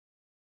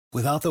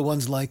Without the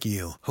ones like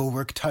you, who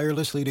work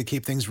tirelessly to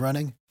keep things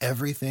running,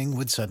 everything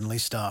would suddenly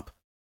stop.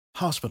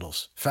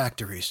 Hospitals,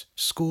 factories,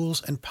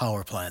 schools, and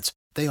power plants,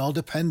 they all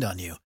depend on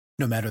you.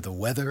 No matter the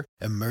weather,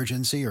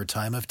 emergency, or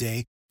time of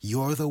day,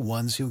 you're the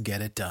ones who get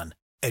it done.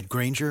 At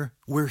Grainger,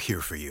 we're here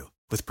for you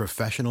with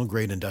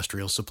professional-grade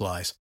industrial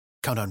supplies.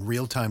 Count on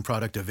real-time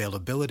product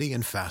availability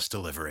and fast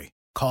delivery.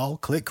 Call,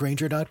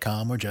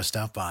 clickgrainger.com, or just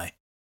stop by.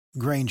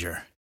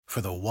 Grainger, for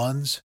the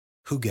ones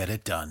who get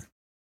it done.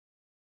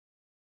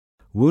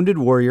 Wounded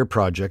Warrior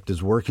Project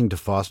is working to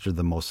foster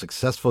the most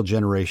successful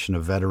generation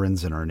of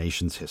veterans in our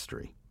nation's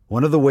history.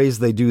 One of the ways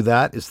they do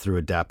that is through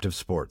adaptive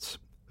sports.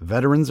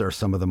 Veterans are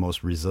some of the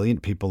most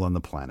resilient people on the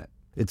planet.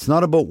 It's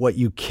not about what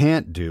you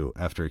can't do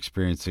after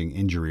experiencing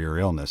injury or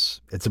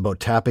illness. It's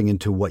about tapping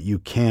into what you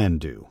can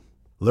do.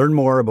 Learn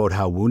more about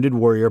how Wounded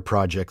Warrior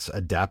Project's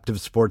adaptive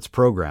sports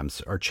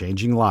programs are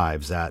changing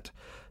lives at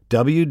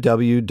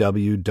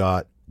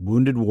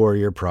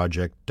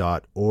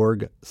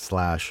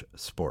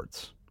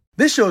www.woundedwarriorproject.org/sports.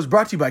 This show is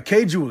brought to you by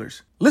Kay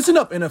Jewelers. Listen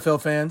up, NFL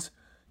fans.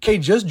 Kay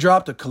just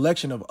dropped a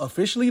collection of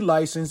officially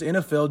licensed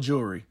NFL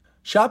jewelry.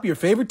 Shop your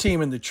favorite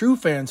team in the True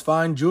Fans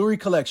Fine Jewelry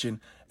Collection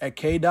at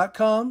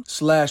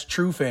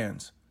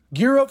Kay.com/truefans.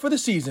 Gear up for the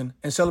season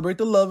and celebrate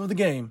the love of the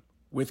game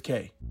with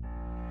Kay.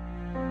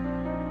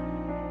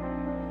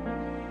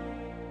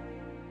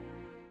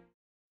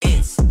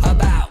 It's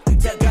about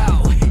to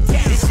go.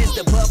 This is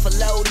the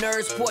Buffalo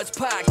Nerd Sports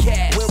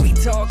Podcast, where we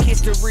talk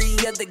history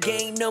of the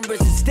game, numbers,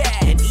 and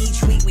stats. And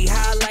each week we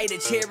highlight a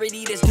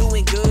charity that's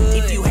doing good.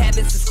 If you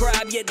haven't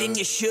subscribed yet, then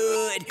you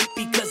should,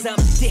 because I'm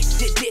this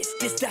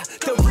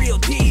the real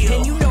deal.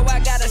 And you know I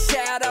gotta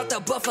shout out the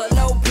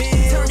Buffalo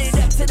Bills. Turn it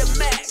up to the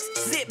max,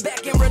 sit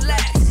back and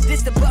relax.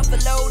 This the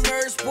Buffalo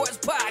Nerd Sports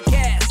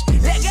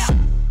Podcast. Let go.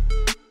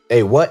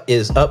 Hey, what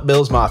is up,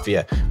 Bills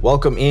Mafia?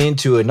 Welcome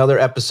into another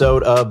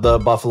episode of the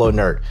Buffalo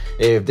Nerd.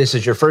 If this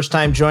is your first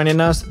time joining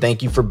us,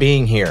 thank you for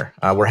being here.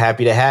 We're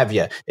happy to have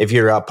you. If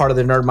you're part of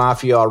the Nerd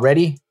Mafia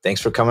already,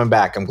 thanks for coming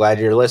back. I'm glad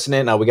you're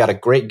listening. We got a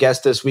great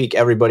guest this week.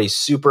 Everybody's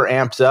super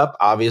amped up.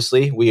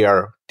 Obviously, we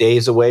are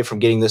days away from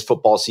getting this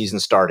football season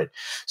started.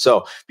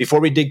 So before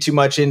we dig too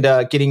much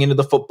into getting into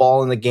the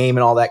football and the game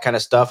and all that kind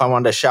of stuff, I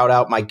wanted to shout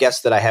out my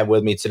guest that I have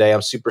with me today.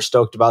 I'm super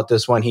stoked about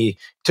this one. He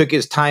took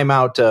his time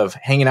out of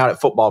hanging out at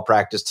football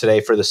practice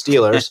today for the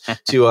Steelers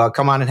to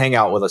come on and hang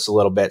out with us a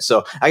little bit.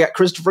 So I got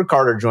Christopher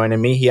Carter joining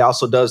me. He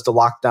also does the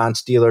Locked On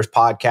Steelers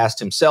podcast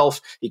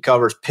himself. He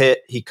covers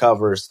Pitt. He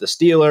covers the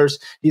Steelers.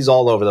 He's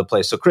all over the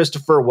place. So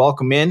Christopher,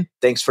 welcome in.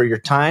 Thanks for your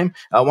time.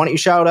 Why don't you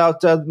shout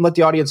out, let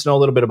the audience know a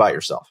little bit about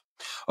yourself.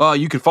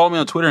 You can follow me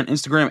on Twitter and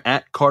Instagram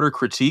at Carter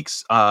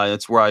Critiques.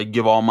 That's where I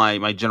give all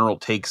my general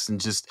takes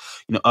and just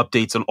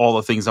updates on all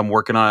the things I'm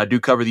working on. I do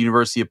cover the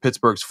University of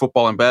Pittsburgh's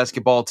football and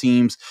basketball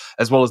teams,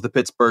 as well as the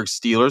Pittsburgh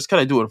Steelers.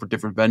 Kind of do it for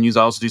different venues.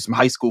 I also do some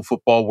high school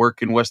football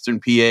work in Western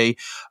PA.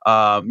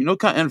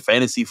 And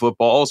fantasy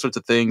football, all sorts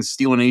of things.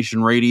 Steeler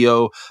Nation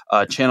Radio,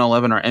 Channel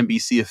 11, our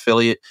NBC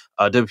affiliate,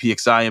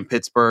 WPXI in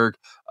Pittsburgh.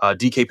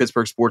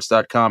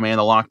 DKPittsburghSports.com and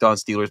the Locked On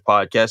Steelers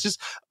podcast.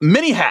 Just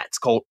many hats,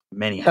 Colt.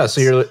 Many hats.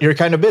 Yeah, so you're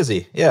kind of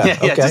busy. Yeah,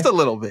 okay. Just a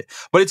little bit.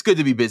 But it's good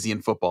to be busy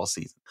in football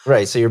season.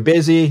 Right. So you're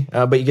busy,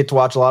 but you get to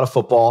watch a lot of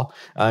football.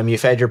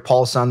 You've had your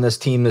pulse on this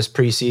team this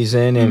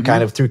preseason and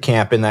kind of through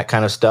camp and that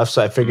kind of stuff.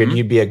 So I figured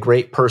you'd be a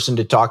great person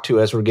to talk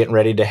to as we're getting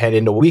ready to head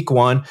into week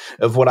one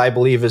of what I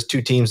believe is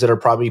two teams that are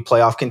probably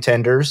playoff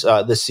contenders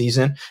this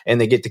season, and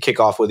they get to kick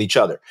off with each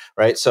other.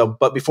 Right. So,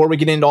 but before we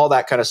get into all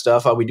that kind of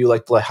stuff, we do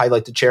like to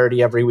highlight the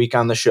charity every week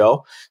on the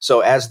show.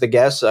 So as the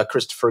guest,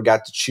 Christopher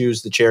got to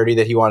choose the charity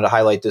that he wanted to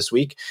highlight this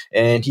week,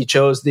 and he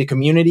chose the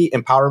Community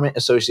Empowerment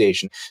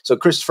Association. So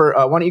Christopher,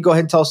 why don't you go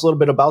ahead and tell us a little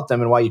bit about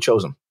them and why you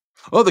chose them?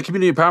 Well, the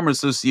Community Empowerment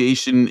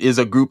Association is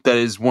a group that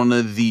is one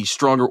of the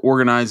stronger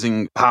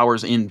organizing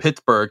powers in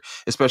Pittsburgh,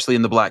 especially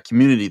in the Black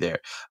community there.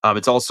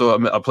 It's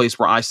also a place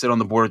where I sit on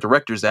the board of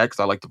directors at, because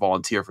I like to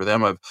volunteer for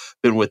them. I've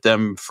been with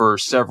them for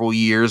several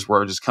years,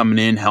 where I'm just coming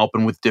in,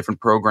 helping with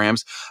different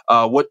programs.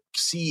 What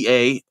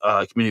CEA,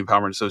 Community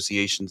Empowerment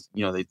Association,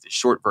 the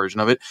short version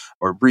of it,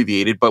 or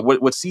abbreviated, but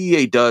what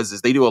CEA does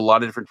is they do a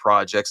lot of different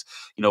projects,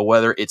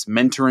 whether it's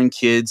mentoring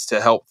kids to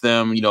help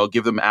them,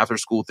 give them after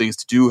school things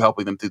to do,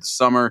 helping them through the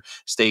summer,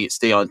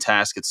 stay on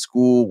task at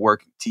school,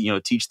 work to,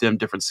 teach them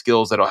different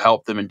skills that'll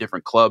help them in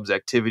different clubs,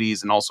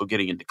 activities, and also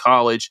getting into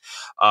college.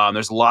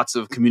 There's lots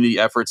of community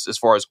efforts as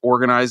far as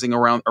organizing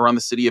around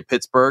the city of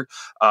Pittsburgh.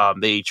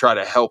 They try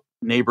to help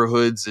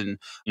neighborhoods and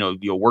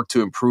work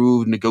to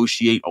improve,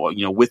 negotiate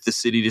with the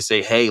city to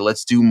say, hey,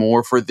 let's do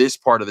more for this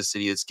part of the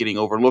city that's getting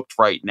overlooked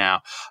right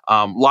now.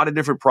 A lot of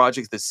different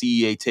projects that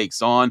CEA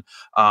takes on,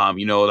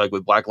 like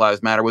with Black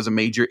Lives Matter was a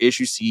major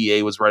issue.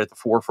 CEA was right at the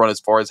forefront as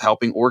far as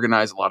helping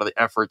organize a lot of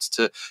the efforts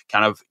to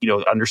kind of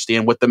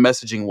understand what the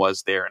messaging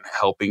was there and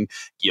helping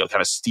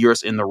kind of steer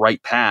us in the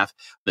right path,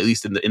 at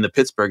least in the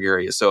Pittsburgh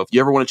area. So if you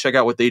ever want to check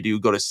out what they do,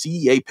 go to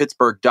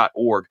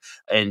ceapittsburgh.org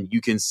and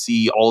you can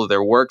see all of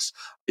their works.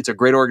 It's a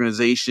great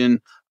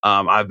organization.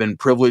 I've been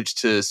privileged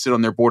to sit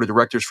on their board of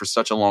directors for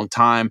such a long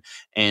time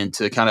and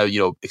to kind of,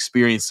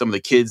 experience some of the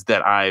kids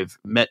that I've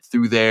met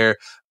through there.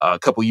 A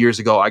couple years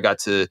ago, I got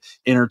to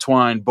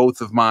intertwine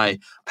both of my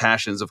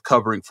passions of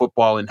covering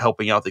football and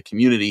helping out the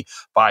community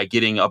by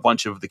getting a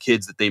bunch of the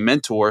kids that they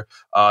mentor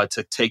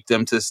to take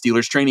them to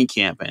Steelers training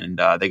camp. And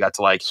they got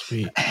to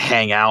Sweet.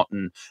 hang out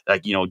and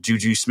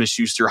Juju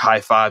Smith-Schuster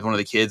high-fived one of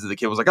the kids. And the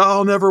kid was like, "Oh,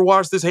 I'll never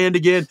wash this hand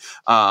again."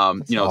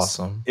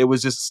 Awesome. It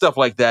was just stuff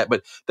like that.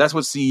 But that's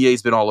what CEA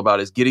has been all about,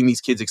 is getting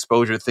these kids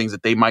exposure to things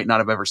that they might not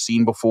have ever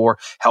seen before,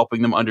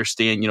 helping them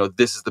understand,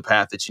 this is the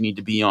path that you need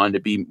to be on to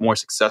be more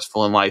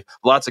successful in life.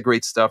 Lots of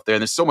great stuff there.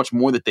 And there's so much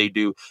more that they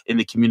do in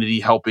the community,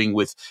 helping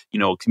with,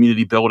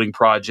 community building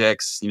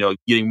projects,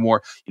 getting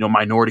more,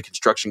 minority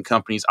construction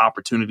companies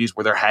opportunities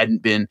where there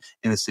hadn't been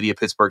in the city of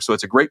Pittsburgh. So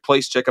it's a great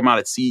place. Check them out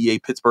at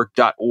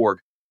ceapittsburgh.org.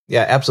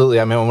 Yeah, absolutely.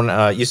 I mean,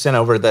 when you sent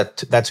over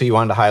that's who you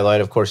wanted to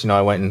highlight. Of course,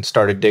 I went and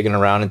started digging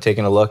around and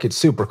taking a look. It's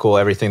super cool,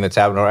 everything that's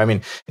happening. I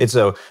mean, it's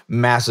a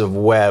massive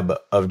web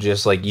of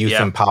just like youth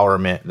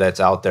empowerment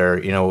that's out there,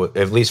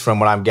 at least from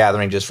what I'm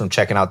gathering, just from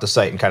checking out the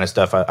site and kind of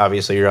stuff.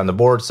 Obviously, you're on the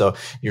board, so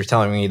you're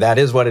telling me that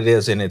is what it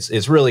is. And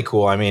it's really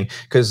cool. I mean,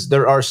 because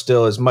there are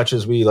still, as much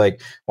as we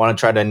want to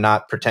try to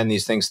not pretend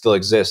these things still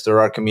exist, there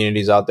are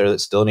communities out there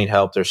that still need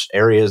help. There's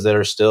areas that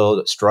are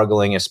still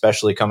struggling,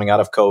 especially coming out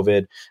of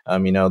COVID.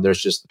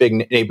 There's just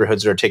big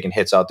neighborhoods that are taking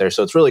hits out there.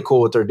 So it's really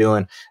cool what they're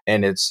doing.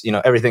 And it's,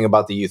 everything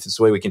about the youth. It's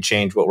the way we can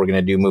change what we're going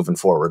to do moving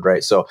forward.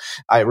 Right. So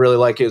I really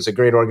like it. It's a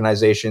great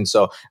organization.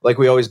 So like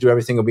we always do,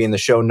 everything will be in the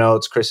show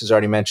notes. Chris has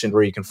already mentioned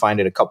where you can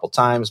find it a couple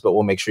times, but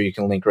we'll make sure you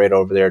can link right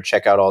over there,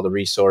 check out all the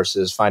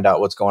resources, find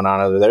out what's going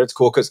on over there. It's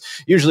cool because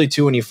usually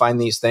too, when you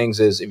find these things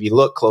is if you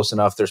look close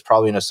enough, there's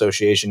probably an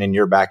association in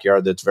your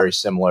backyard that's very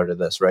similar to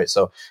this. Right.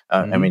 So,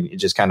 I mean, it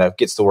just kind of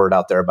gets the word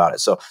out there about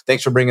it. So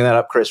thanks for bringing that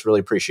up, Chris. Really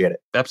appreciate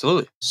it.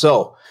 Absolutely.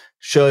 So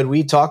should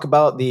we talk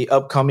about the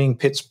upcoming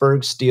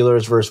Pittsburgh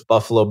Steelers versus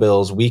Buffalo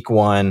Bills week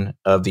 1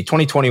 of the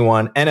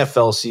 2021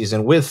 NFL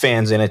season with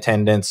fans in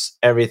attendance?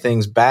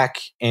 Everything's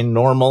back in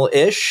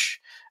normal-ish.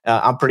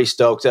 I'm pretty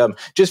stoked.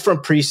 Just from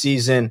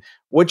preseason,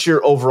 what's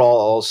your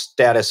overall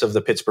status of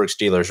the Pittsburgh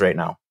Steelers right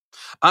now?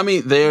 I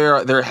mean,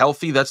 they're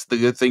healthy. That's the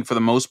good thing for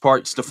the most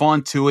part.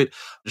 Stephon Tuitt,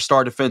 the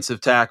star defensive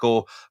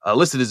tackle,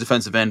 listed as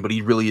defensive end, but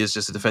he really is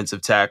just a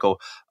defensive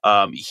tackle.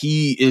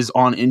 He is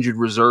on injured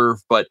reserve,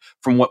 but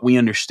from what we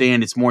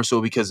understand, it's more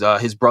so because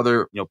his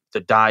brother,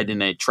 that died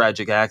in a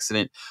tragic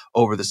accident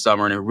over the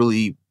summer, and it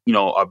really,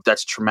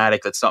 that's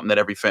traumatic. That's something that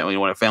every family,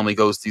 when a family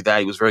goes through that,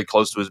 he was very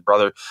close to his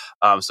brother.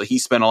 So he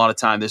spent a lot of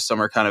time this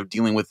summer kind of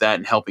dealing with that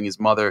and helping his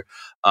mother.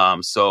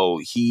 So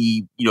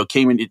he,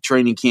 came into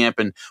training camp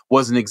and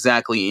wasn't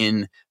exactly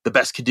in the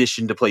best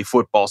condition to play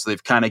football. So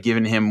they've kind of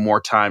given him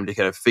more time to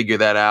kind of figure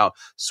that out,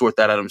 sort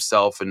that out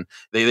himself. And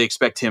they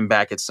expect him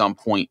back at some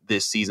point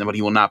this season, but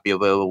he will not be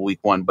available week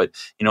 1. But,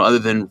 other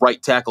than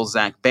right tackle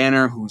Zach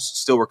Banner, who's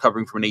still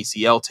recovering from an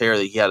ACL tear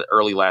that he had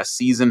early last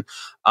season,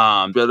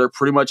 they're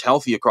pretty much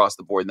healthy across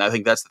the board. And I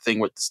think that's the thing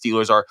what the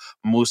Steelers are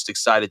most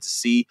excited to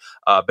see.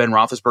 Ben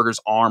Roethlisberger's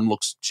arm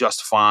looks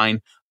just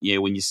fine.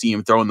 When you see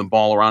him throwing the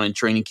ball around in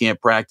training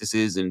camp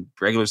practices and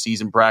regular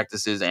season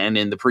practices and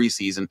in the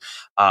preseason,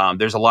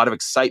 there's a lot of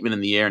excitement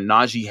in the air.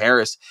 Najee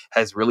Harris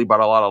has really brought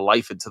a lot of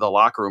life into the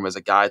locker room as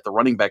a guy at the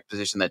running back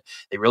position that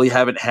they really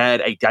haven't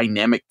had a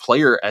dynamic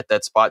player at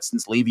that spot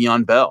since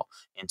Le'Veon Bell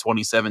in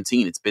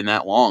 2017. It's been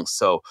that long.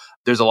 So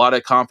there's a lot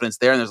of confidence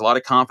there, and there's a lot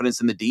of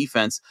confidence in the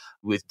defense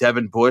with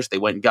Devin Bush. They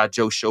went and got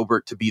Joe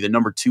Schobert to be the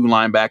number 2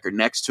 linebacker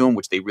next to him,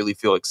 which they really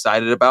feel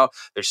excited about.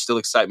 There's still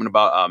excitement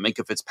about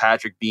Minkah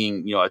Fitzpatrick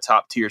being, a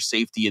top-tier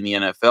safety in the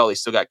NFL. They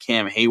still got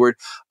Cam Hayward.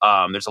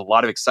 There's a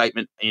lot of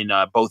excitement in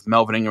both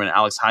Melvin Ingram and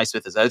Alex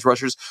Highsmith as edge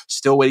rushers.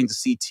 Still waiting to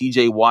see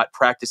TJ Watt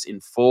practice in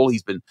full.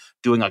 He's been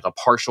doing like a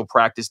partial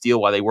practice deal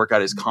while they work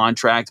out his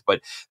contract, but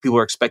people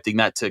are expecting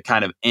that to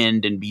kind of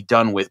end and be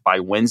done with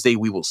by Wednesday.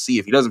 We will see.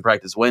 If he doesn't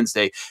practice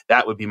Wednesday,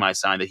 that would be my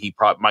sign that he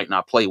might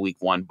not play week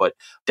 1, but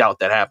doubt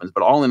that happens.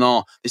 But all in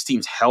all, this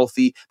team's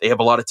healthy. They have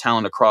a lot of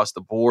talent across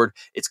the board.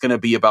 It's going to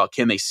be about,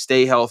 can they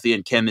stay healthy,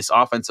 and can this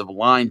offensive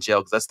line gel?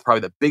 Because that's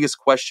probably the biggest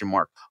question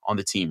mark on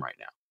the team right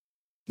now.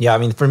 Yeah, I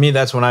mean, for me,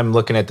 that's when I'm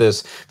looking at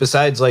this.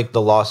 Besides like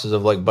the losses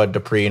of like Bud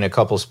Dupree in a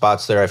couple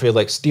spots there, I feel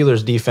like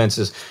Steelers defense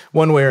is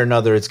one way or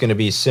another, it's going to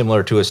be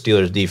similar to a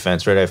Steelers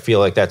defense, right? I feel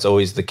like that's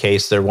always the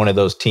case. They're one of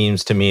those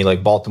teams to me,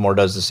 like Baltimore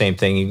does the same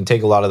thing. You can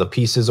take a lot of the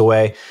pieces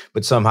away,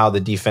 but somehow the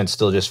defense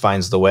still just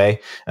finds the way.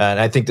 And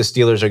I think the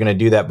Steelers are going to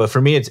do that. But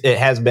for me, it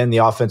has been the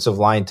offensive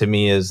line to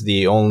me is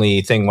the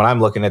only thing when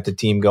I'm looking at the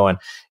team going,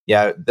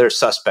 yeah, they're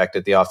suspect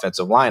at the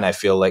offensive line, I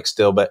feel like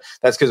still, but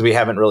that's because we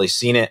haven't really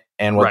seen it.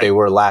 And what they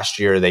were last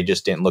year, they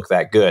just didn't look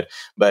that good.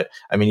 But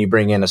I mean, you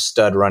bring in a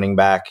stud running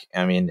back,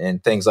 I mean,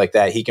 and things like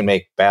that, he can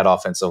make bad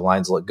offensive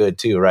lines look good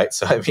too, right?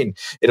 So, I mean,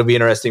 it'll be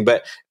interesting.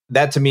 But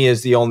that to me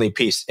is the only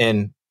piece.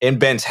 And in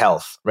Ben's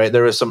health, right?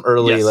 There was some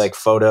early like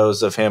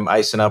photos of him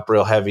icing up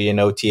real heavy in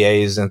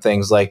OTAs and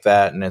things like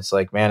that. And it's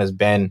like, man,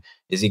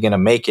 is he going to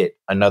make it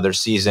another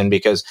season?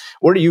 Because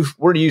where do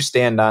you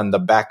stand on the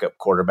backup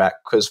quarterback?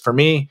 Because for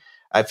me,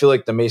 I feel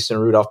like the Mason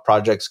Rudolph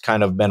project's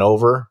kind of been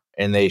over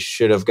and they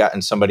should have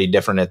gotten somebody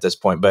different at this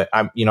point. But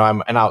I'm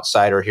an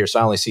outsider here, so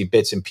I only see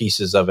bits and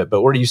pieces of it.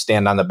 But where do you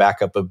stand on the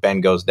backup if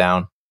Ben goes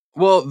down?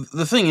 Well,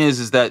 the thing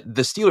is that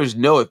the Steelers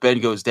know if Ben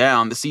goes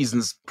down, the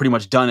season's pretty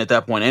much done at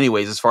that point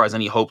anyways, as far as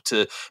any hope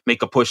to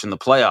make a push in the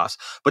playoffs.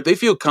 But they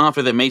feel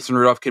confident that Mason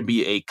Rudolph could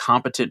be a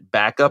competent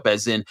backup,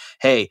 as in,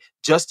 hey,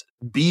 just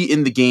be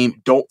in the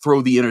game, don't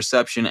throw the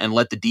interception, and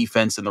let the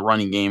defense and the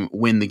running game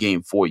win the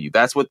game for you.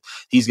 That's what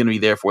he's going to be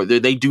there for.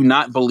 They do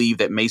not believe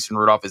that Mason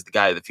Rudolph is the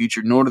guy of the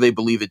future, nor do they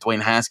believe that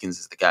Dwayne Haskins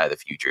is the guy of the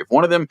future. If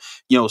one of them,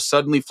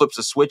 suddenly flips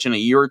a switch in a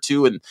year or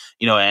two and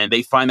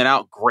they find that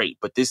out, great.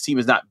 But this team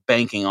is not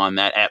banking on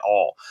that at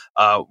all.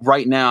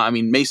 Right now, I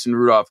mean, Mason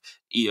Rudolph,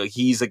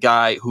 he's a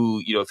guy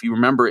who, if you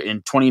remember in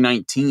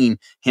 2019,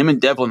 him and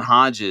Devlin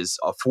Hodges,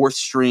 a fourth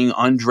string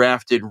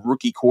undrafted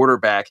rookie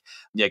quarterback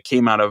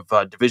came out of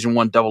Division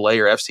I AA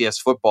or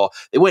FCS football.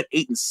 They went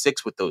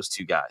 8-6 with those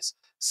two guys.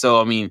 So,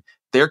 I mean,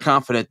 they're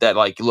confident that,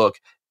 like, look,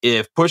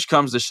 if push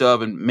comes to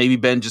shove and maybe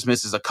Ben just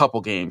misses a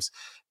couple games,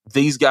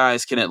 these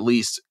guys can at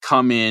least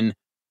come in,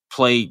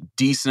 play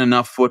decent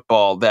enough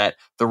football that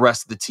the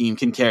rest of the team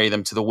can carry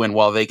them to the win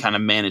while they kind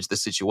of manage the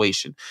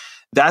situation.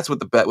 That's what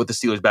the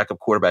Steelers backup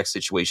quarterback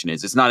situation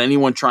is. It's not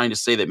anyone trying to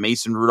say that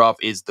Mason Rudolph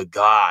is the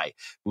guy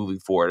moving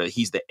forward.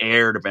 He's the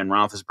heir to Ben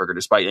Roethlisberger,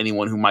 despite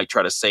anyone who might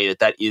try to say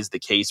that is the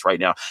case right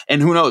now.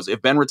 And who knows,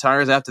 if Ben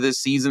retires after this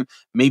season,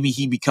 maybe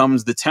he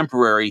becomes the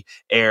temporary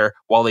heir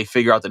while they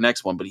figure out the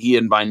next one. But he,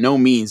 and by no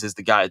means, is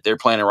the guy that they're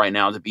planning right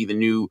now to be the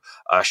new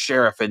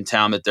sheriff in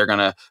town that they're going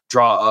to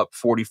draw up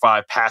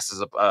 45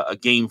 passes a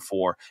game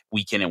for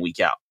week in and week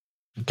out.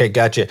 Okay,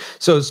 gotcha.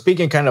 So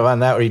speaking kind of on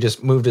that, where you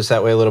just moved us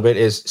that way a little bit,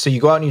 is so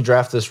you go out and you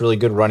draft this really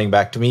good running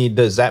back. To me,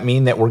 does that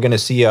mean that we're going to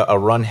see a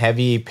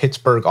run-heavy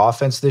Pittsburgh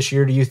offense this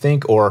year, do you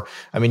think? Or,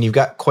 I mean, you've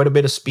got quite a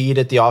bit of speed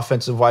at the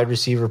offensive wide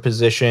receiver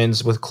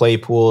positions with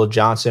Claypool.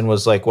 Johnson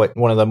was like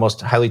one of the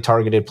most highly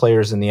targeted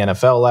players in the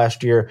NFL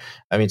last year.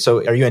 I mean,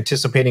 so are you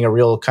anticipating a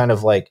real kind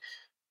of like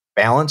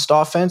balanced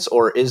offense,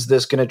 or is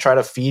this going to try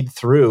to feed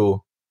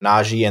through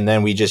Najee and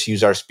then we just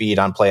use our speed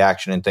on play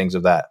action and things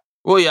of that?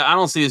 Well, yeah, I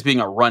don't see this being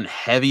a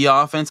run-heavy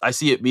offense. I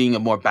see it being a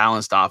more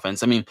balanced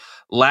offense. I mean,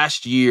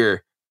 last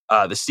year,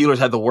 the Steelers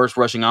had the worst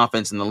rushing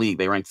offense in the league.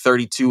 They ranked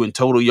 32 in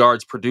total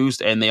yards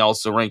produced, and they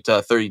also ranked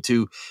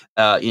 32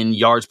 in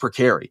yards per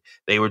carry.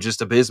 They were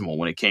just abysmal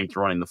when it came to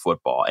running the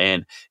football.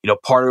 And,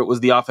 part of it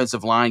was the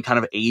offensive line kind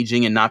of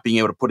aging and not being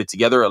able to put it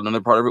together.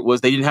 Another part of it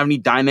was they didn't have any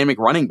dynamic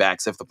running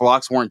backs. If the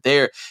blocks weren't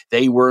there,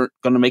 they weren't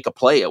going to make a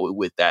play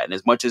with that. And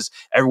as much as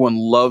everyone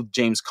loved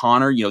James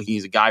Conner,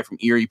 he's a guy from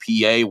Erie,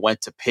 PA,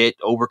 went to Pitt,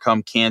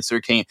 overcome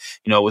cancer,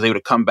 was able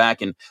to come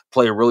back and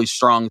play a really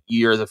strong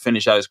year to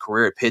finish out his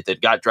career at Pitt,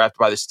 that got drafted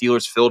by the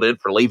Steelers, filled in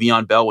for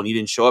Le'Veon Bell when he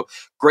didn't show up.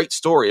 Great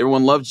story.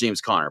 Everyone loved James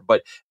Conner,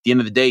 but at the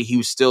end of the day, he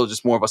was still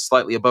just more of a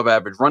slightly above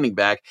average running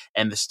back,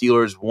 and the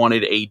Steelers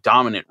wanted a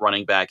dominant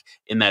running back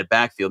in that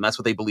backfield, and that's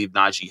what they believe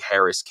Najee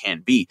Harris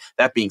can be.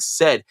 That being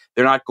said,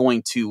 they're not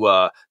going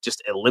to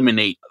just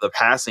eliminate the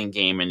passing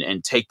game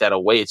and take that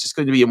away. It's just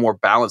going to be a more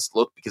balanced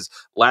look, because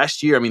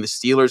last year, I mean, the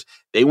Steelers,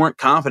 they weren't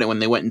confident when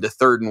they went into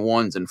 3rd and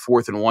 1s and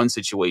 4th and 1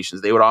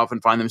 situations. They would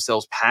often find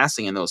themselves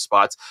passing in those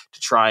spots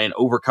to try and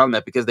overcome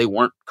that, because they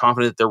weren't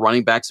confident that their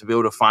running backs would be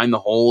able to find the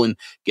hole and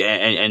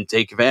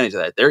take advantage of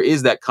that. There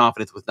is that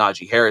confidence with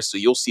Najee Harris, so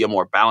you'll see a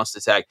more balanced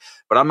attack.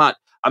 But I'm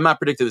not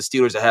predicting the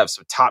Steelers to have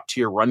some top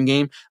tier run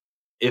game.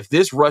 If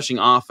this rushing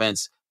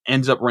offense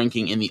ends up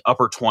ranking in the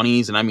upper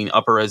 20s, and I mean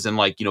upper as in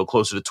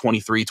closer to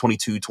 23,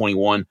 22,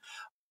 21,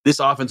 this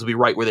offense will be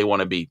right where they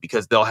want to be,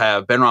 because they'll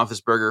have Ben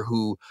Roethlisberger,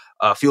 who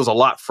feels a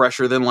lot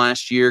fresher than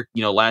last year.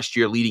 Last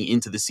year leading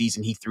into the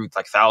season, he threw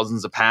like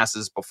thousands of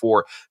passes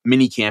before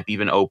minicamp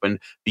even opened,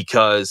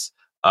 because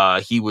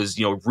he was,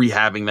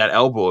 rehabbing that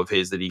elbow of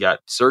his that he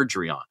got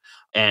surgery on.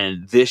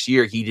 And this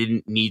year he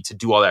didn't need to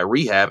do all that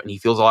rehab, and he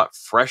feels a lot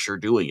fresher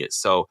doing it.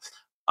 So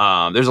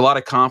there's a lot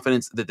of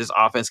confidence that this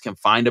offense can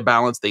find a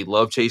balance. They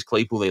love Chase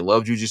Claypool. They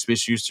love Juju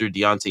Smith-Schuster,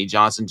 Deontay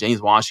Johnson,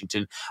 James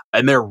Washington,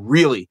 and they're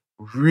really,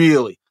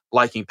 really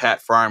liking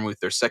Pat Freiermuth,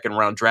 their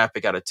 2nd-round draft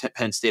pick out of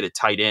Penn State at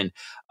tight end.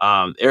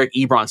 Eric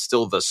Ebron's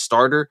still the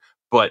starter,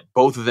 but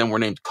both of them were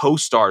named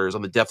co-starters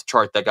on the depth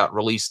chart that got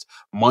released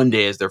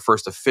Monday as their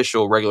first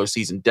official regular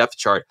season depth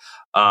chart.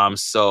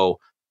 So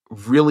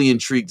really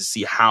intrigued to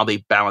see how they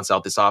balance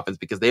out this offense,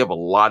 because they have a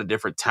lot of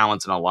different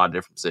talents in a lot of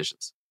different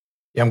positions.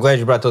 Yeah, I'm glad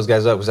you brought those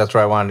guys up, because that's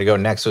where I wanted to go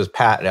next was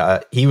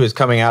Pat. He was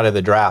coming out of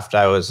the draft.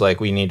 I was like,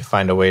 we need to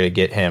find a way to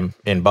get him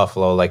in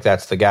Buffalo. Like,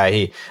 that's the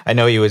guy. I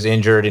know he was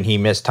injured and he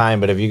missed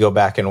time, but if you go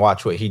back and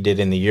watch what he did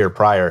in the year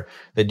prior,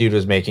 the dude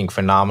was making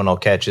phenomenal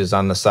catches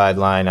on the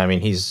sideline. I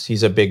mean,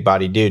 he's a big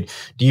body dude.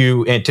 Do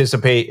you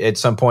anticipate at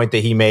some point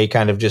that he may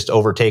kind of just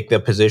overtake the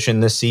position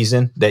this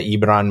season, that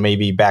Ebron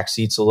maybe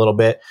backseats a little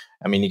bit?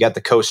 I mean, you got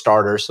the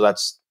co-starter, so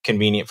that's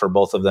convenient for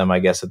both of them, I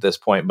guess, at this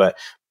point. But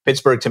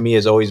Pittsburgh to me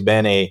has always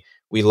been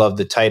we love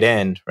the tight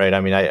end, right?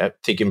 I mean, I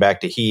thinking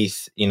back to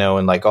Heath,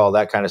 and like all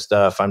that kind of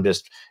stuff.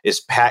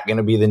 Is Pat going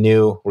to be the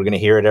new? We're going to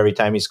hear it every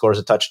time he scores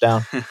a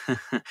touchdown.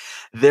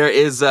 There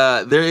is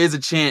a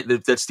chant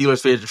that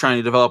Steelers fans are trying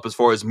to develop as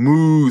far as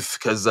Muth,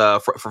 because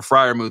for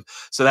Freiermuth.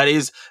 So that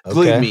is,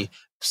 believe me,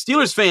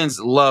 Steelers fans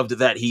loved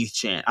that Heath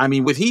chant. I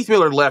mean, with Heath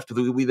Miller left,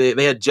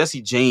 they had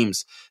Jesse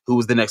James, who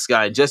was the next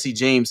guy. Jesse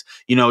James,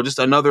 just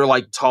another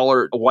like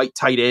taller white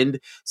tight end.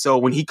 So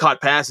when he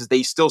caught passes,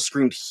 they still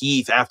screamed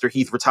Heath after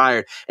Heath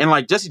retired. And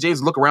like Jesse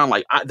James look around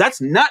like,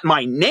 that's not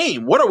my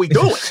name. What are we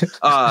doing?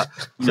 But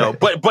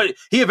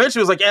he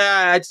eventually was like,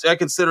 I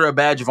consider a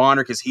badge of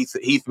honor because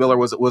Heath Miller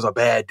was a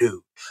bad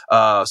dude.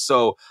 But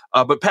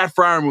Pat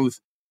Freiermuth,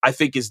 I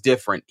think, is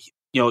different.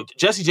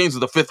 Jesse James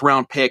was a 5th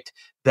round pick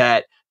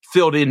that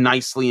filled in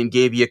nicely and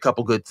gave you a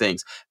couple good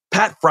things.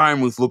 Pat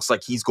Freiermuth looks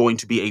like he's going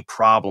to be a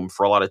problem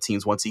for a lot of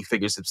teams once he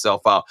figures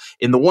himself out.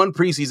 In the one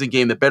preseason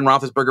game that Ben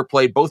Roethlisberger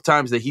played, both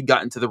times that he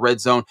got into the red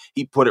zone,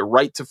 he put it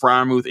right to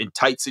Freiermuth in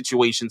tight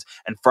situations,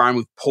 and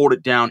Freiermuth pulled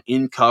it down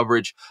in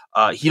coverage.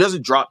 He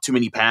doesn't drop too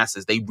many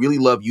passes. They really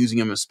love using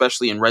him,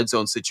 especially in red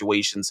zone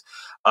situations.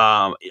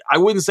 I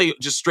wouldn't say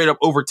just straight up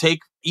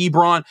overtake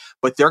Ebron,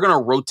 but they're going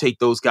to rotate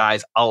those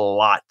guys a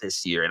lot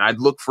this year. And I'd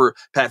look for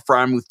Pat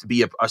Freiermuth to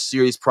be a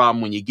serious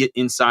problem when you get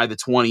inside the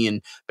 20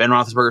 and Ben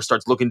Roethlisberger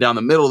starts looking down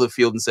the middle of the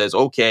field and says,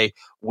 okay,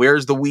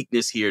 where's the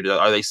weakness here?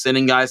 Are they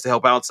sending guys to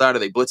help outside? Are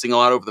they blitzing a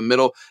lot over the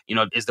middle?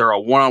 Is there a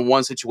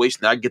one-on-one situation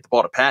that I can get the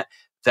ball to Pat?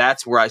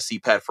 That's where I see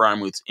Pat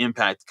Freiermuth's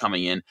impact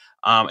coming in.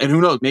 And who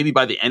knows, maybe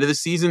by the end of the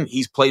season,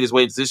 he's played his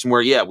way into a position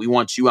where, we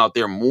want you out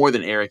there more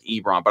than Eric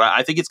Ebron. But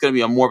I think it's going to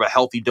be more of a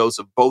healthy dose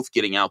of both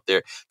getting out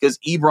there, because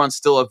Ebron's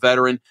still a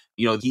veteran.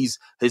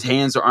 His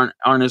hands aren't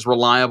as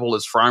reliable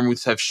as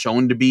Freiermuth's have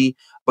shown to be,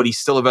 but he's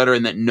still a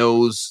veteran that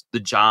knows the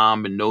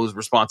job and knows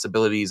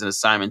responsibilities and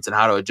assignments and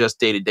how to adjust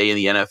day to day in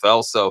the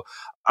NFL. So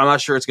I'm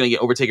not sure it's going to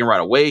get overtaken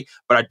right away,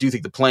 but I do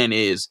think the plan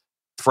is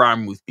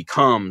Freiermuth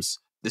becomes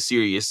the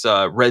serious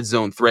red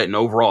zone threat and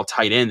overall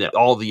tight end that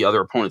all the other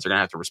opponents are going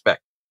to have to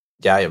respect.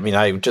 Yeah, I mean,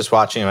 I just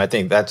watching him, I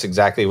think that's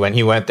exactly when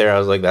he went there. I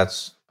was like,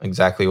 that's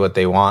exactly what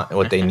they want,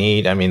 what they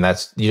need. I mean,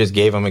 you just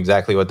gave them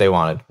exactly what they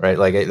wanted, right?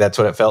 Like that's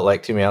what it felt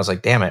like to me. I was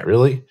like, damn it,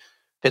 really?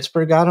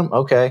 Pittsburgh got him?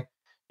 Okay.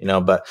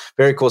 But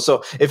very cool.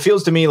 So it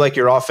feels to me like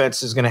your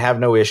offense is going to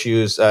have no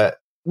issues.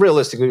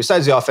 Realistically,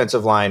 besides the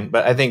offensive line,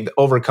 but I think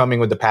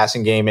overcoming with the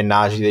passing game and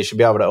Najee, they should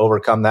be able to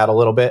overcome that a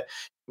little bit.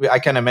 I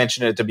kind of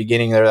mentioned it at the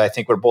beginning there. I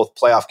think we're both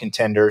playoff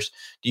contenders.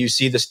 Do you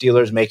see the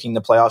Steelers making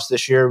the playoffs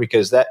this year?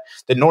 Because the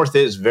North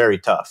is very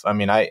tough. I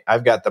mean,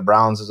 I've got the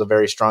Browns as a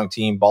very strong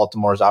team.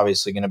 Baltimore is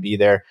obviously going to be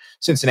there.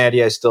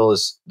 Cincinnati, I still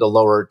is the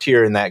lower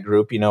tier in that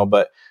group,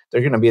 but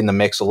they're going to be in the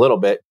mix a little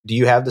bit. Do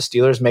you have the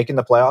Steelers making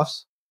the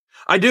playoffs?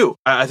 I do.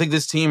 I think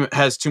this team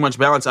has too much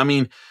balance. I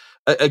mean,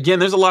 again,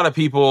 there's a lot of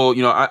people,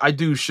 I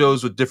do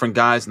shows with different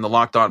guys in the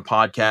Locked On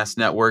Podcast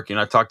Network, and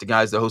I talk to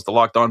guys that host the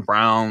Locked On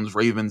Browns,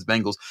 Ravens,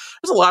 Bengals.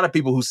 There's a lot of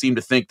people who seem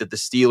to think that the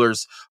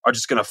Steelers are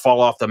just going to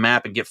fall off the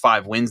map and get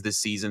 5 wins this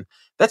season.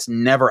 That's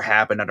never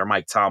happened under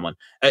Mike Tomlin.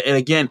 And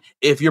again,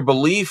 if your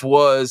belief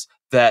was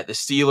that the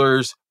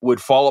Steelers would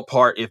fall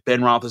apart if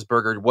Ben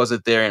Roethlisberger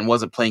wasn't there and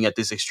wasn't playing at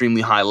this extremely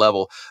high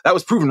level, that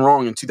was proven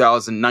wrong in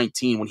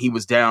 2019 when he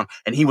was down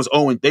and they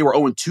were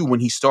 0-2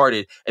 when he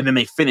started, and then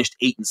they finished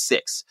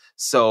 8-6.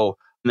 So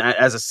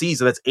as a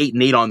season, that's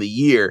 8-8 on the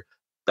year.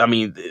 I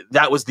mean,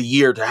 that was the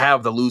year to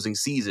have the losing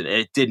season, and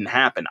it didn't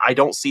happen. I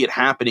don't see it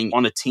happening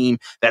on a team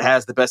that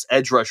has the best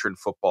edge rusher in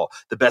football,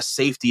 the best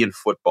safety in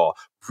football,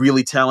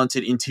 really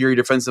talented interior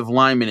defensive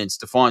linemen in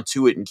Stephon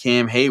Tuitt and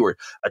Cam Hayward,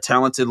 a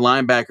talented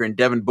linebacker in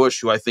Devin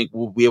Bush, who I think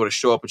will be able to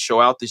show up and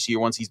show out this year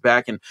once he's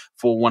back in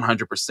full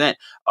 100%,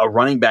 a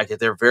running back that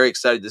they're very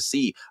excited to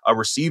see, a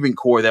receiving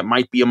core that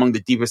might be among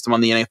the deepest among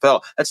the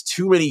NFL. That's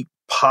too many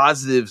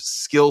positive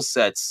skill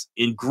sets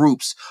in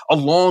groups,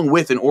 along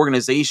with an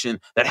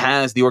organization that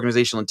has the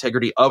organizational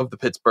integrity of the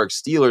Pittsburgh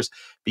Steelers,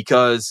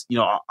 because,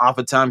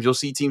 oftentimes you'll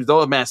see teams,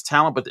 they'll amass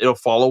talent, but it'll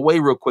fall away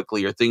real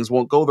quickly or things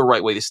won't go the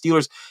right way. The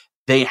Steelers,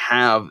 they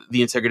have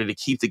the integrity to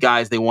keep the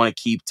guys they want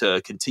to keep,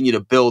 to continue to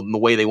build in the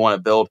way they want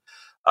to build.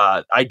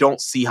 I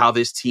don't see how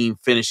this team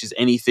finishes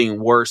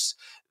anything worse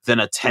than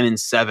a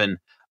 10-7.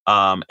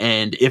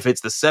 And if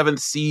it's the 7th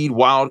seed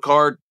wild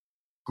card,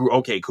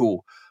 okay,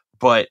 cool.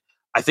 But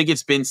I think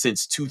it's been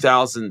since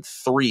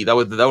 2003. That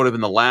would have been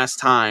the last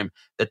time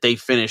that they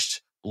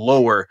finished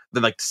lower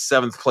than like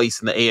 7th place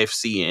in the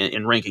AFC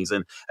in rankings.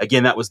 And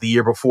again, that was the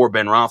year before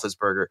Ben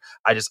Roethlisberger.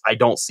 I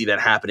don't see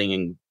that happening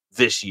in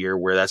this year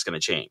where that's going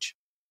to change.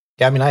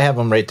 Yeah, I mean, I have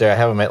them right there. I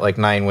have them at like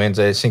 9 wins.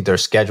 I just think their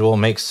schedule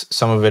makes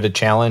some of it a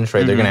challenge,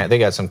 right? Mm-hmm. They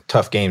got some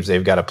tough games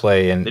they've got to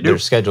play, and their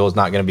schedule is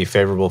not going to be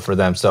favorable for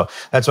them. So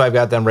that's why I've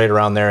got them right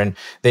around there. And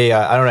they,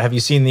 I don't know, have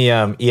you seen the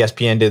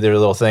ESPN did their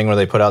little thing where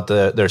they put out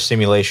their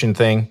simulation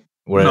thing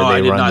where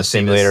they run the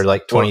simulator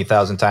like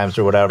 20,000 times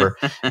or whatever.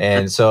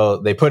 And so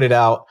they put it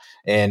out.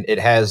 And it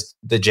has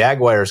the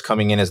Jaguars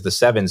coming in as the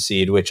 7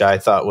 seed, which I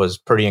thought was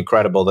pretty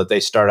incredible that they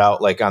start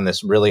out like on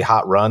this really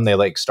hot run. They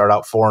like start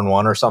out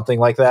 4-1 or something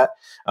like that.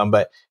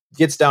 But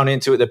gets down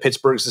into it. The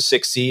Pittsburgh's the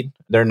 6th seed.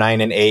 They're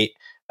 9-8.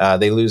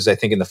 They lose, I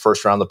think, in the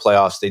first round of the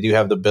playoffs. They do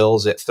have the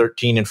Bills at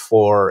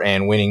 13-4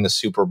 and winning the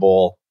Super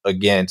Bowl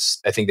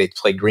against, I think they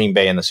played Green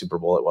Bay in the Super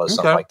Bowl. It was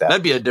something like that.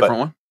 That'd be a different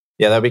one.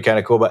 Yeah, that'd be kind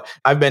of cool. But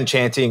I've been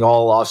chanting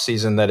all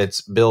offseason that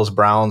it's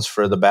Bills-Browns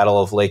for the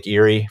Battle of Lake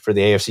Erie for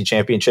the AFC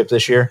Championship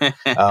this year.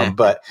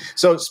 But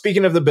so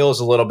speaking of the Bills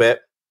a little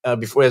bit,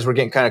 before as we're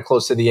getting kind of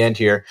close to the end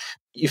here,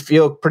 you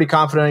feel pretty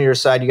confident on your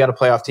side. You got a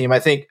playoff team. I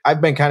think I've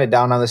been kind of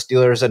down on the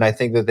Steelers, and I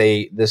think that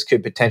this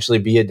could potentially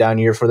be a down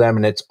year for them,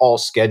 and it's all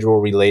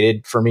schedule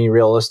related for me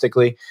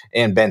realistically,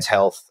 and Ben's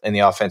health and the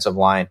offensive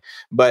line.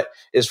 But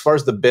as far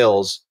as the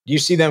Bills, do you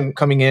see them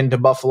coming into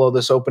Buffalo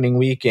this opening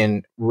week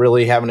and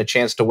really having a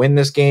chance to win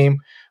this game?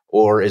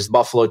 Or is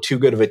Buffalo too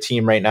good of a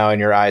team right now in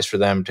your eyes for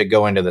them to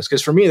go into this?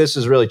 Because for me, this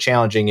is really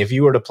challenging. If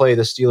you were to play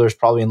the Steelers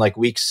probably in like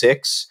week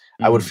 6,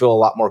 I would feel a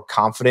lot more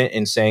confident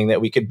in saying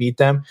that we could beat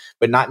them,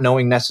 but not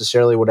knowing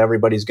necessarily what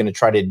everybody's going to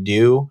try to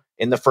do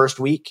in the first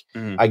week,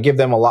 I give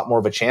them a lot more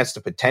of a chance to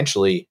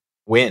potentially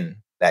win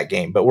that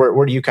game. But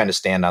where do you kind of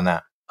stand on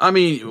that? I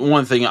mean,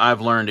 one thing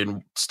I've learned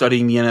in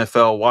studying the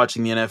NFL,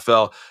 watching the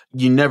NFL,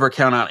 you never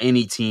count out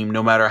any team,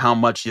 no matter how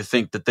much you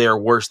think that they are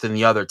worse than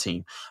the other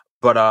team.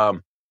 But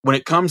when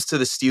it comes to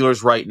the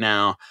Steelers right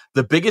now,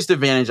 the biggest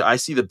advantage I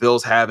see the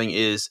Bills having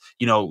is,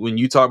 when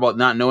you talk about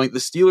not knowing, the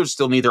Steelers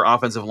still need their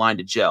offensive line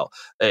to gel.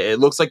 It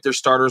looks like their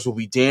starters will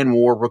be Dan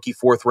Moore, rookie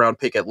 4th-round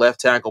pick at left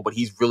tackle, but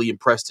he's really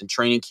impressed in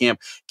training camp.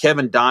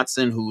 Kevin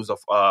Dotson, who's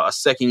a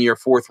second-year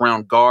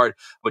 4th-round guard,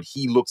 but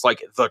he looks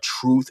like the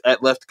truth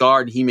at left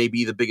guard. He may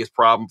be the biggest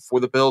problem for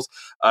the Bills.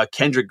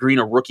 Kendrick Green,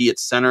 a rookie at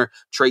center.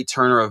 Trey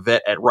Turner, a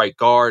vet at right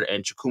guard.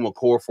 And Chukwuma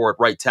Okorafor at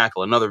right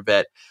tackle, another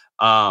vet.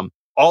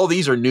 All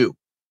these are new.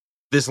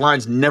 This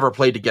line's never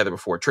played together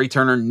before. Trey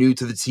Turner, new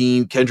to the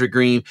team. Kendrick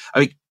Green.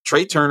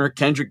 Trey Turner,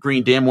 Kendrick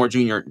Green, Dan Moore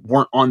Jr.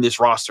 weren't on this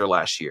roster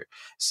last year.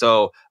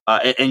 So,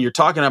 and you're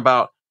talking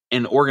about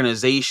an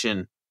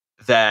organization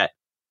that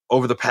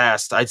over the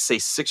past, I'd say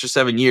 6 or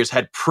 7 years,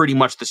 had pretty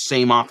much the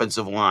same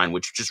offensive line,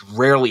 which just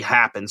rarely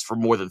happens for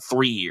more than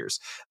 3 years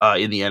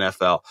in the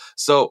NFL.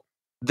 So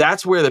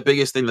that's where the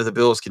biggest thing that the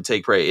Bills can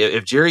take prey.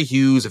 If Jerry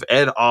Hughes, if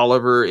Ed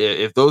Oliver,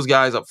 if those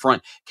guys up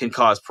front can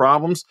cause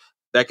problems,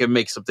 that can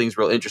make some things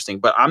real interesting.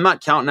 But I'm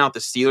not counting out the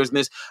Steelers in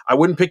this. I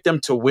wouldn't pick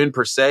them to win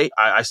per se.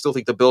 I still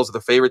think the Bills are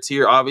the favorites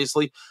here,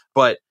 obviously.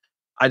 But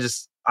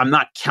I'm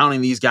not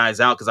counting these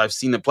guys out because I've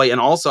seen them play. And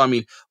also,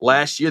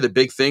 last year, the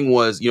big thing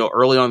was,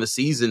 early on in the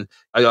season,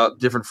 I got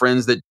different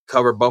friends that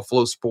cover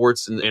Buffalo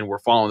sports and were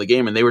following the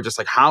game. And they were just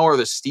like, how are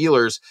the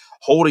Steelers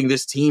holding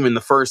this team in the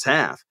first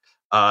half?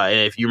 And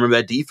if you remember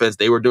that defense,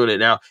 they were doing it.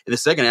 Now, in the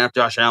second half,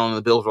 Josh Allen and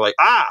the Bills were like,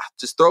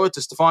 just throw it to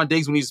Stephon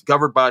Diggs when he's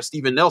covered by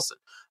Steven Nelson.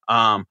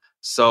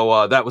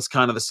 So that was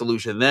kind of the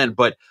solution then.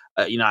 But,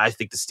 I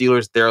think the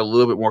Steelers, they're a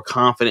little bit more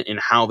confident in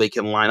how they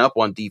can line up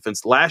on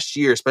defense. Last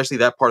year, especially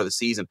that part of the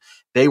season,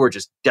 they were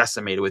just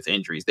decimated with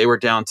injuries. They were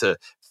down to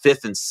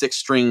 5th and 6th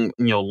string,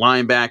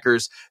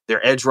 linebackers.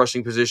 Their edge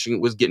rushing position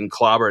was getting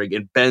clobbered.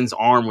 Again, Ben's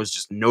arm was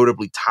just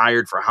notably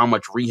tired for how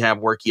much rehab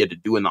work he had to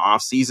do in the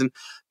offseason.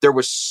 There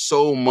was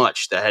so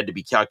much that had to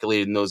be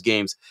calculated in those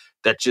games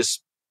that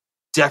just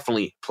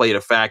definitely played a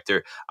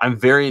factor. I'm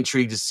very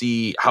intrigued to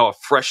see how a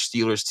fresh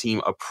Steelers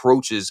team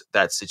approaches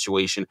that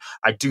situation.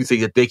 I do think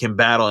that they can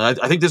battle, and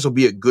I think this will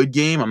be a good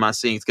game. I'm not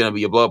saying it's going to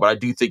be a blow, but I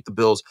do think the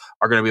Bills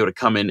are going to be able to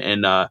come in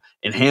and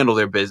handle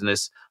their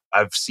business.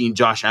 I've seen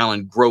Josh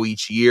Allen grow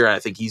each year, and I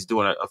think he's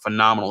doing a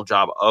phenomenal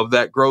job of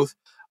that growth.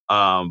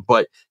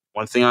 But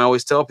one thing I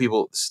always tell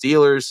people, the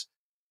Steelers,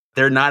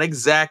 they're not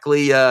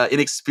exactly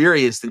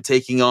inexperienced in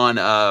taking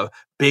on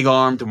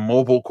big-armed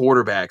mobile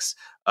quarterbacks.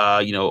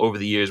 Over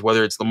the years,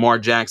 whether it's Lamar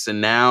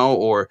Jackson now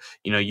or,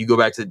 you go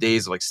back to the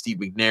days of like Steve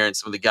McNair and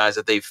some of the guys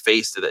that they've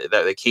faced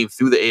that came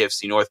through the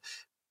AFC North,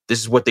 this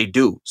is what they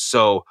do.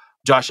 So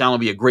Josh Allen will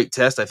be a great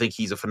test. I think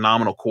he's a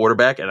phenomenal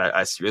quarterback, and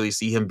I really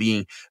see him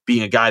being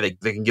a guy that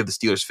can give the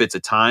Steelers fits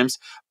at times,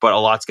 but a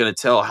lot's going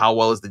to tell how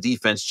well is the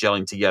defense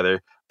gelling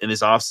together in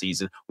this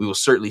offseason. We will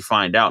certainly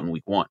find out in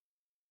week 1.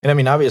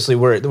 And obviously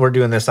we're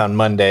doing this on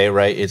Monday,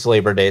 right? It's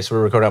Labor Day, so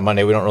we're recording on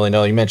Monday. We don't really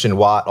know. You mentioned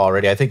Watt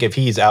already. I think if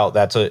he's out,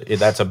 that's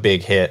a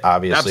big hit,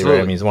 obviously, Absolutely.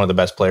 Right? He's one of the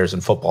best players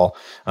in football.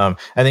 I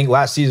think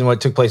last season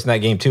what took place in that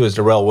game too is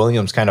Darrell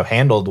Williams kind of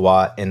handled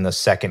Watt in the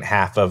second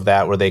half of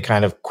that, where they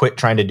kind of quit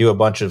trying to do a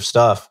bunch of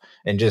stuff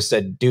and just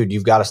said, dude,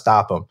 you've got to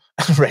stop him,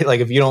 right? Like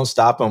if you don't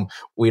stop him,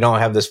 we don't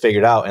have this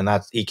figured out. And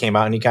he came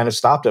out and he kind of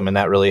stopped him, and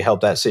that really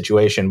helped that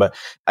situation. But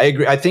I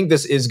agree. I think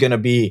this is going to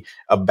be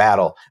a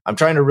battle. I'm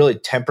trying to really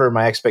temper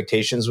my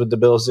expectations with the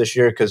Bills this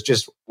year, because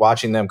just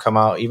watching them come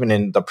out, even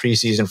in the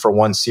preseason for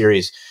one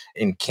series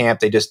in camp,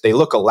 they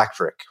look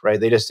electric,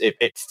 right?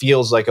 It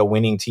feels like a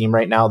winning team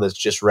right now that's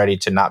just ready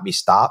to not be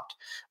stopped.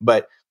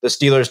 But the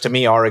Steelers, to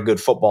me, are a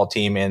good football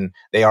team, and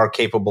they are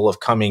capable of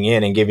coming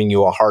in and giving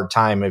you a hard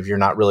time if you're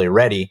not really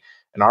ready.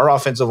 And our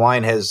offensive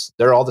line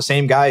they're all the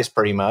same guys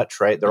pretty much,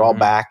 right? They're all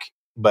back,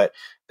 but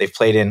they've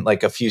played in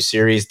like a few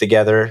series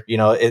together.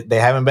 They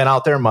haven't been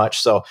out there much.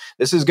 So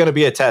this is going to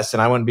be a test.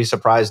 And I wouldn't be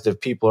surprised if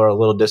people are a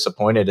little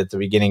disappointed at the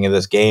beginning of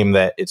this game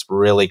that it's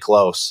really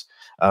close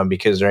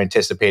because they're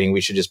anticipating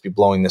we should just be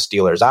blowing the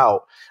Steelers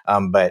out.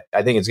 But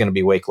I think it's going to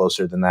be way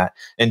closer than that.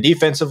 And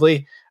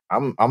defensively,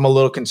 I'm a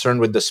little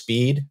concerned with the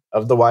speed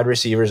of the wide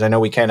receivers. I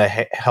know we kind of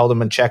held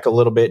them in check a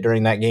little bit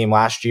during that game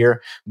last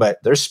year, but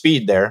there's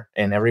speed there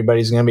and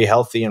everybody's going to be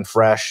healthy and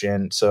fresh.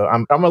 And so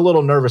I'm a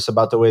little nervous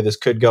about the way this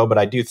could go, but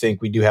I do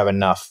think we do have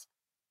enough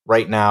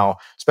right now,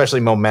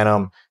 especially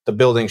momentum. The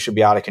building should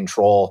be out of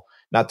control.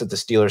 Not that the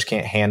Steelers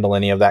can't handle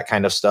any of that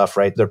kind of stuff,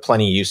 right? They're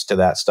plenty used to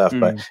that stuff,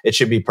 but it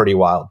should be pretty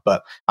wild.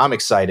 But I'm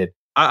excited.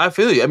 I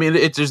feel you. I mean,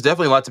 there's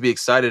definitely a lot to be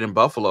excited in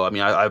Buffalo. I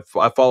mean, I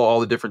follow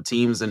all the different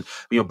teams, and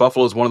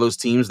Buffalo is one of those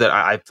teams that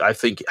I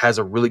think has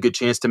a really good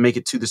chance to make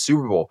it to the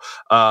Super Bowl.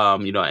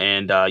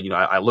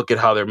 I look at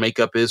how their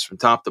makeup is from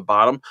top to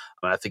bottom.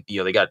 I think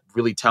they got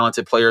really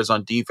talented players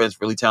on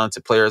defense, really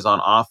talented players on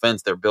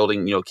offense. They're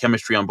building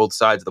chemistry on both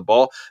sides of the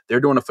ball.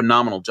 They're doing a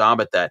phenomenal job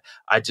at that.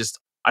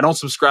 I don't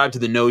subscribe to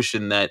the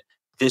notion that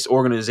this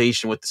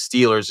organization with the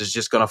Steelers is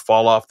just going to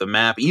fall off the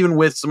map, even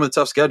with some of the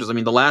tough schedules. I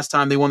mean, the last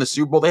time they won the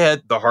Super Bowl, they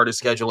had the hardest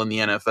schedule in the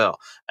NFL,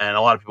 and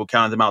a lot of people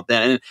counted them out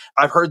then. And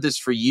I've heard this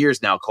for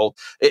years now, Colt.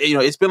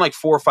 It's been like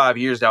 4 or 5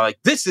 years now. Like,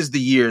 this is the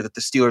year that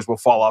the Steelers will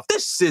fall off.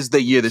 This is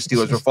the year the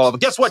Steelers will fall off.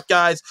 But guess what,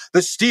 guys? The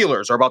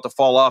Steelers are about to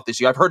fall off this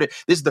year. I've heard it.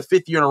 This is the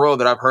 5th year in a row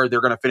that I've heard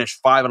they're going to finish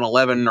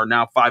 5-11 or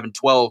now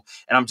 5-12,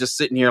 and I'm just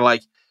sitting here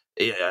like,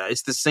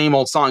 it's the same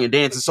old song and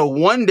dance. And so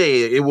one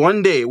day it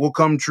will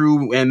come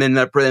true, and then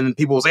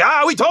people will say,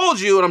 we told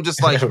you. And I'm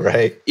just like,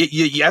 right.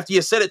 After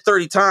you said it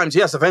 30 times,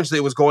 yes, eventually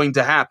it was going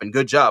to happen.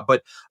 Good job.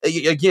 But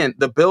again,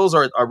 the Bills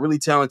are a really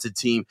talented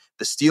team.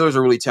 The Steelers are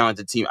a really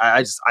talented team.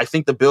 I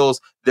think the Bills,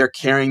 they're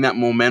carrying that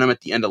momentum at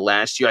the end of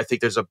last year. I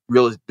think there's a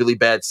really, really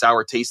bad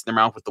sour taste in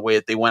their mouth with the way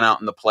that they went out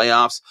in the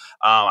playoffs.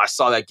 I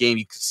saw that game.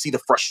 You could see the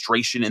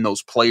frustration in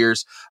those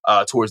players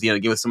towards the end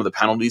of the game with some of the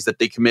penalties that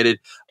they committed.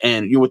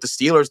 And with the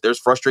Steelers, there's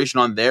frustration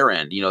on their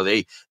end.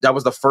 That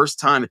was the first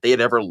time that they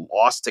had ever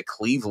lost to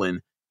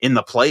Cleveland in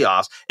the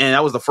playoffs. And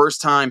that was the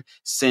first time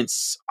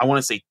since, I want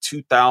to say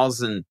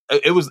 2000.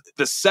 It was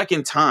the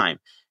second time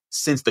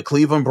since the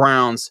Cleveland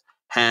Browns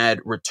had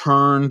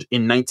returned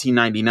in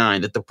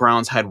 1999 that the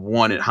Browns had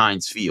won at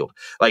Heinz Field.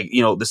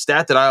 The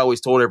stat that I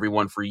always told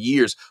everyone for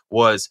years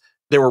was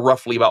there were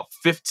roughly about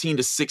 15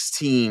 to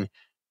 16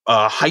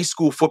 high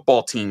school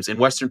football teams in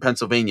Western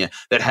Pennsylvania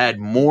that had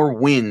more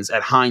wins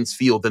at Heinz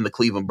Field than the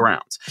Cleveland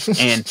Browns.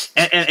 And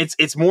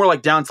it's more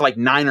like down to like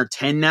 9 or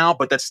 10 now,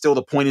 but that's still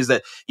the point is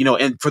that,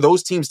 and for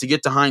those teams to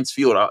get to Heinz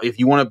Field, if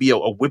you want to be a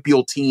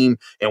WPIAL team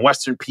in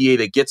Western PA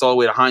that gets all the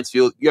way to Heinz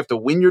Field, you have to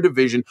win your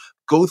division,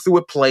 go through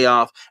a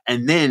playoff,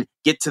 and then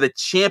get to the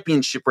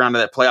championship round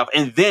of that playoff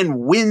and then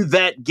win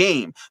that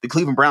game. The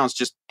Cleveland Browns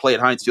just play at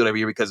Heinz Field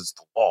every year because it's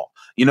the law.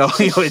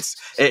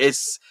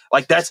 It's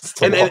like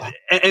that's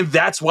and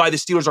that's why the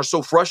Steelers are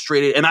so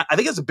frustrated. And I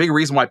think that's a big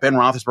reason why Ben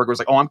Roethlisberger was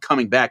like, I'm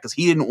coming back, because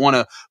he didn't want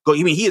to go.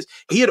 I mean,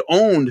 he had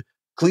owned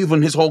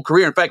Cleveland his whole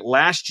career. In fact,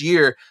 last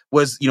year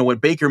was, when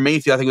Baker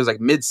Mayfield, I think it was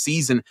like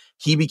mid-season,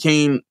 he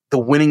became the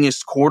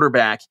winningest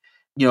quarterback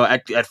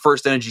at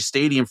First Energy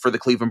Stadium for the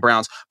Cleveland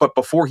Browns. But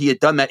before he had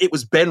done that, it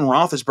was Ben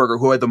Roethlisberger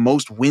who had the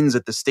most wins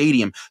at the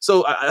stadium.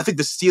 So I think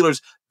the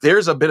Steelers,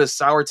 there's a bit of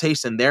sour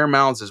taste in their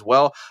mouths as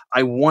well.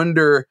 I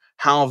wonder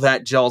how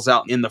that gels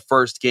out in the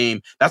first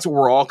game. That's what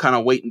we're all kind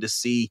of waiting to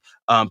see.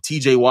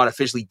 TJ Watt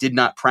officially did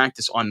not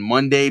practice on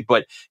Monday,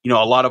 but a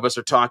lot of us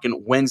are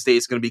talking Wednesday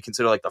is going to be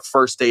considered like the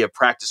first day of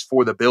practice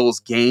for the Bills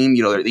game.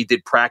 They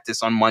did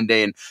practice on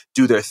Monday and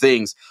do their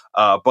things.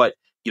 But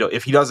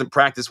if he doesn't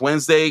practice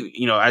Wednesday,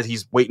 as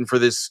he's waiting for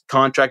this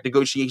contract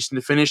negotiation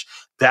to finish,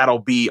 that'll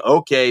be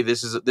okay.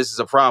 This is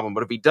a problem.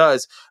 But if he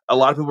does, a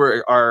lot of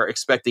people are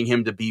expecting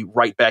him to be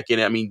right back in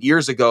it. I mean,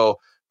 years ago,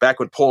 back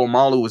when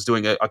Polamalu was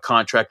doing a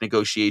contract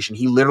negotiation,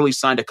 he literally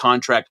signed a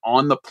contract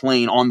on the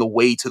plane on the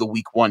way to the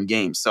Week 1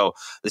 game. So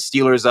the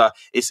Steelers,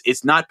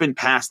 it's not been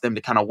past them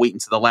to kind of wait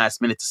until the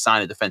last minute to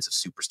sign a defensive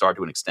superstar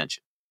to an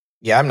extension.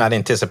 Yeah, I'm not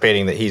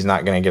anticipating that he's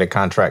not going to get a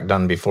contract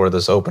done before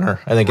this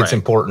opener. I think it's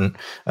important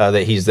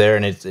that he's there,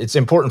 and it's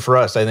important for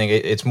us. I think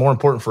it's more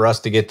important for us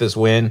to get this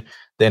win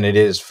than it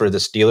is for the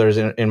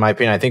Steelers, in my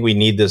opinion. I think we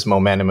need this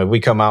momentum. If we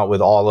come out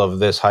with all of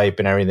this hype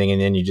and everything, and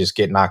then you just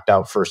get knocked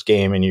out first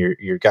game and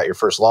you got your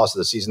first loss of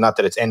the season, not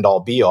that it's end all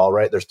be all,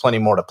 right? There's plenty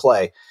more to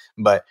play,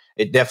 but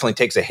it definitely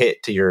takes a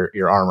hit to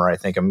your armor, I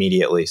think,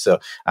 immediately. So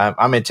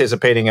I'm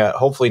anticipating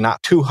hopefully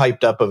not too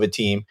hyped up of a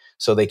team,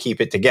 so they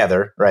keep it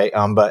together, right?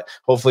 But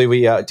hopefully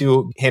we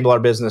do handle our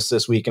business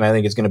this week, and I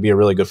think it's going to be a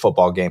really good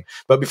football game.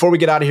 But before we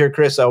get out of here,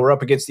 Chris, we're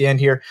up against the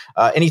end here.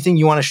 Anything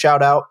you want to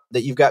shout out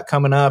that you've got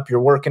coming up,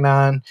 you're working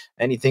on,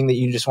 anything that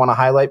you just want to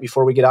highlight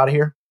before we get out of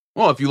here?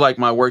 Well, if you like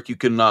my work, you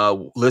can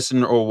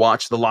listen or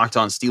watch the Locked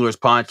On Steelers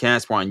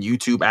podcast. We're on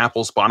YouTube,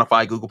 Apple,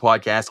 Spotify, Google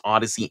Podcasts,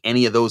 Odyssey,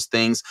 any of those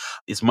things.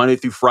 It's Monday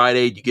through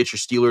Friday. You get your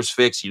Steelers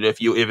fix.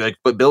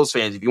 But Bills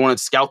fans, if you want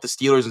to scout the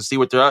Steelers and see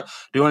what they're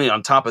doing,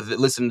 on top of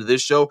listening to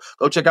this show,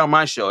 go check out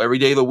my show every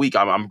day of the week.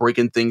 I'm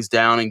breaking things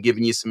down and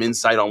giving you some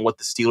insight on what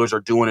the Steelers are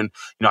doing and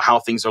how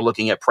things are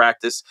looking at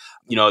practice.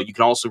 You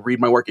can also read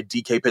my work at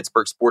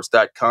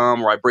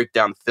dkpittsburghsports.com, where I break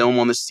down film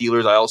on the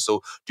Steelers. I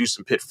also do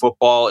some Pitt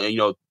football, and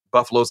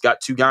Buffalo's got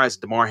two guys,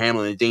 Damar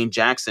Hamlin and Dane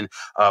Jackson.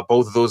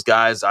 Both of those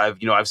guys I've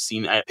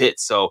seen at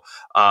Pitt. So,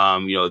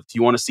 if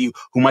you want to see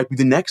who might be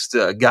the next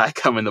guy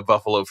coming to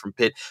Buffalo from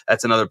Pitt,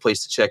 that's another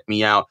place to check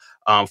me out.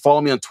 Follow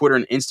me on Twitter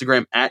and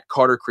Instagram at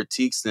Carter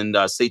Critiques, and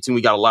stay tuned.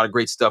 We got a lot of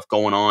great stuff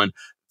going on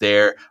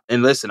there.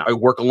 And listen, I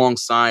work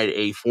alongside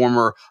a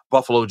former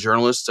Buffalo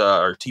journalist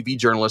or TV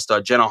journalist,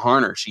 Jenna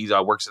Harner. She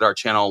works at our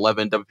Channel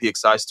 11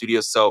 WPXI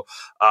studios. So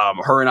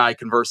her and I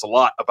converse a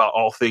lot about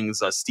all things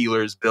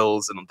Steelers,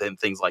 Bills, and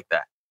things like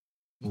that.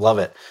 Love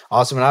it.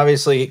 Awesome. And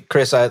obviously,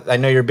 Chris, I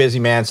know you're a busy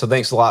man, so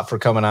thanks a lot for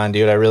coming on,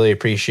 dude. I really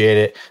appreciate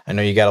it. I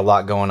know you got a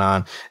lot going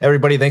on.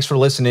 Everybody, thanks for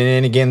listening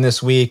in again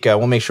this week.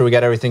 We'll make sure we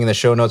got everything in the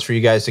show notes for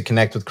you guys to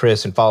connect with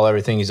Chris and follow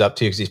everything he's up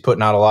to, because he's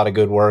putting out a lot of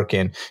good work,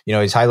 and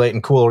he's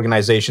highlighting cool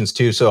organizations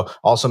too. So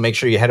also make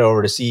sure you head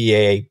over to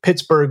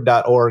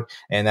ceapittsburgh.org,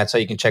 and that's how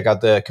you can check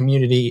out the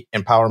Community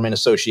Empowerment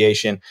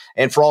Association.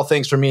 And for all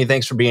things for me,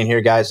 thanks for being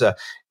here, guys.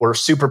 We're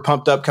super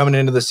pumped up coming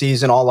into the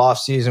season, all off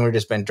season. We've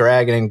just been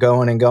dragging and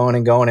going and going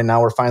and going, and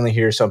now we're finally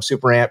here. So I'm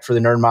super amped for the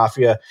Nerd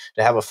Mafia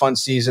to have a fun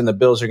season. The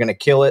Bills are going to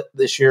kill it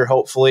this year,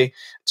 hopefully.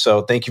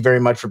 So thank you very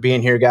much for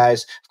being here,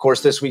 guys. Of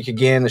course, this week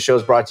again, the show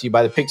is brought to you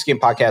by the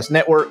Pigskin Podcast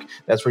Network.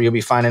 That's where you'll be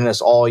finding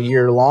us all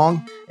year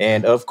long.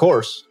 And of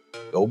course,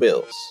 go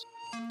Bills.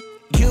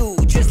 You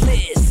just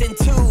listen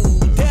to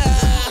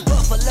the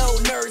Buffalo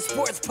Nerd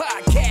Sports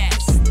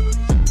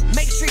Podcast.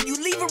 Make sure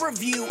you leave a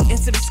review and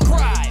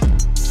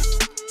subscribe,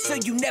 so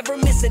you never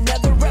miss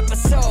another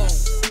episode.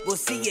 We'll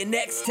see you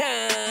next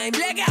time.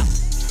 Leg out.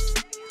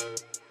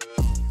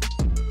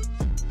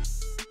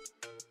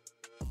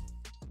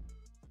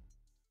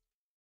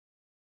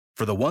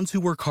 For the ones who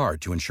work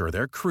hard to ensure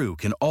their crew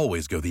can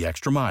always go the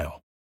extra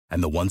mile,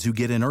 and the ones who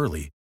get in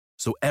early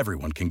so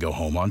everyone can go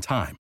home on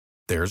time,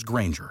 there's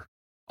Grainger,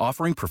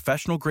 offering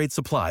professional-grade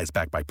supplies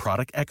backed by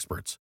product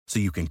experts so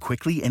you can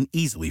quickly and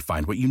easily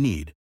find what you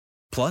need.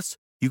 Plus,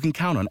 you can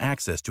count on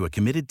access to a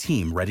committed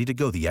team ready to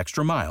go the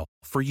extra mile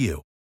for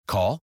you.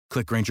 Call,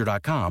 click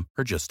Grainger.com,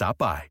 or just stop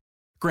by.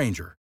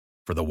 Grainger,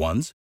 for the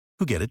ones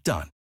who get it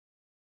done.